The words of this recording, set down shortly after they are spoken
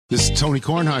This is Tony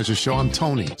Kornheiser's show. I'm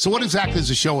Tony. So what exactly is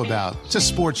the show about? It's a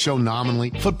sports show nominally.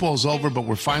 Football's over, but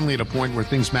we're finally at a point where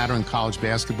things matter in college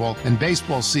basketball, and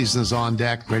baseball season is on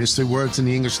deck. Greatest 3 words in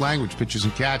the English language, pitchers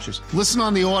and catchers. Listen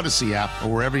on the Odyssey app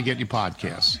or wherever you get your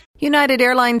podcasts. United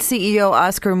Airlines CEO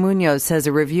Oscar Munoz says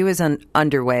a review is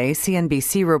underway.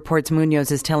 CNBC reports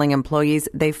Munoz is telling employees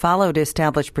they followed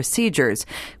established procedures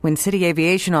when city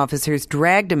aviation officers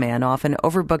dragged a man off an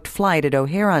overbooked flight at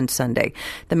O'Hare on Sunday.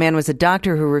 The man was a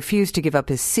doctor who refused to give up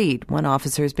his seat. One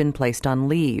officer has been placed on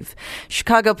leave.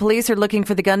 Chicago police are looking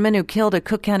for the gunman who killed a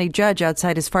Cook County judge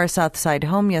outside his far south side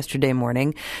home yesterday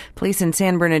morning. Police in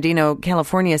San Bernardino,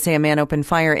 California say a man opened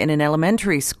fire in an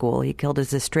elementary school. He killed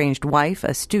his estranged wife,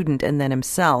 a student, and then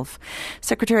himself.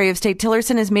 Secretary of State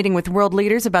Tillerson is meeting with world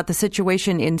leaders about the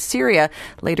situation in Syria.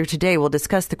 Later today, we'll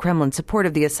discuss the Kremlin's support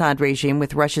of the Assad regime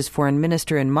with Russia's foreign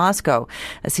minister in Moscow.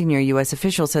 A senior U.S.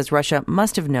 official says Russia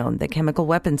must have known the chemical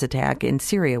weapons attack in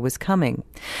Syria was coming.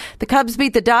 The Cubs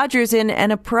beat the Dodgers in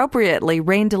an appropriately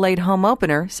rain-delayed home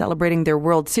opener, celebrating their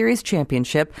World Series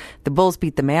championship. The Bulls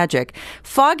beat the Magic.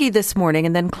 Foggy this morning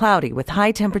and then cloudy with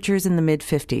high temperatures in the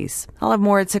mid-50s. I'll have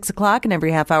more at 6 o'clock and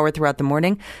every half hour throughout the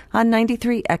morning on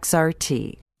 93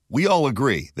 XRT. We all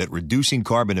agree that reducing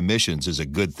carbon emissions is a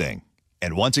good thing.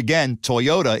 And once again,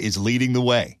 Toyota is leading the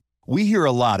way. We hear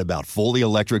a lot about fully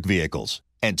electric vehicles,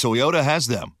 and Toyota has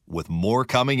them, with more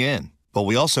coming in. But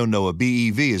we also know a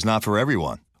BEV is not for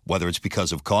everyone, whether it's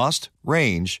because of cost,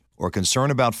 range, or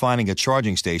concern about finding a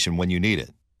charging station when you need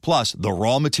it. Plus, the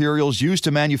raw materials used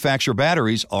to manufacture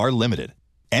batteries are limited.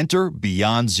 Enter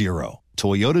Beyond Zero,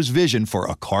 Toyota's vision for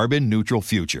a carbon-neutral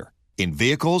future. In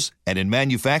vehicles and in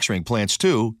manufacturing plants,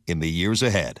 too, in the years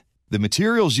ahead. The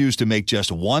materials used to make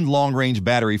just one long-range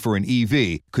battery for an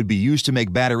EV could be used to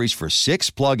make batteries for 6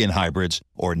 plug-in hybrids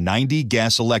or 90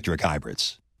 gas-electric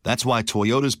hybrids. That's why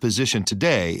Toyota's position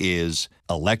today is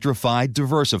electrified,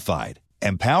 diversified,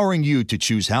 empowering you to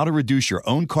choose how to reduce your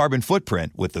own carbon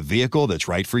footprint with the vehicle that's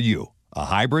right for you, a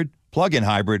hybrid, plug-in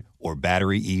hybrid, or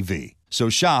battery EV. So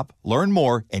shop, learn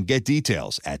more, and get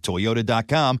details at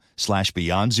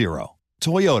toyota.com/beyond zero.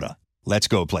 Toyota, let's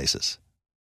go places.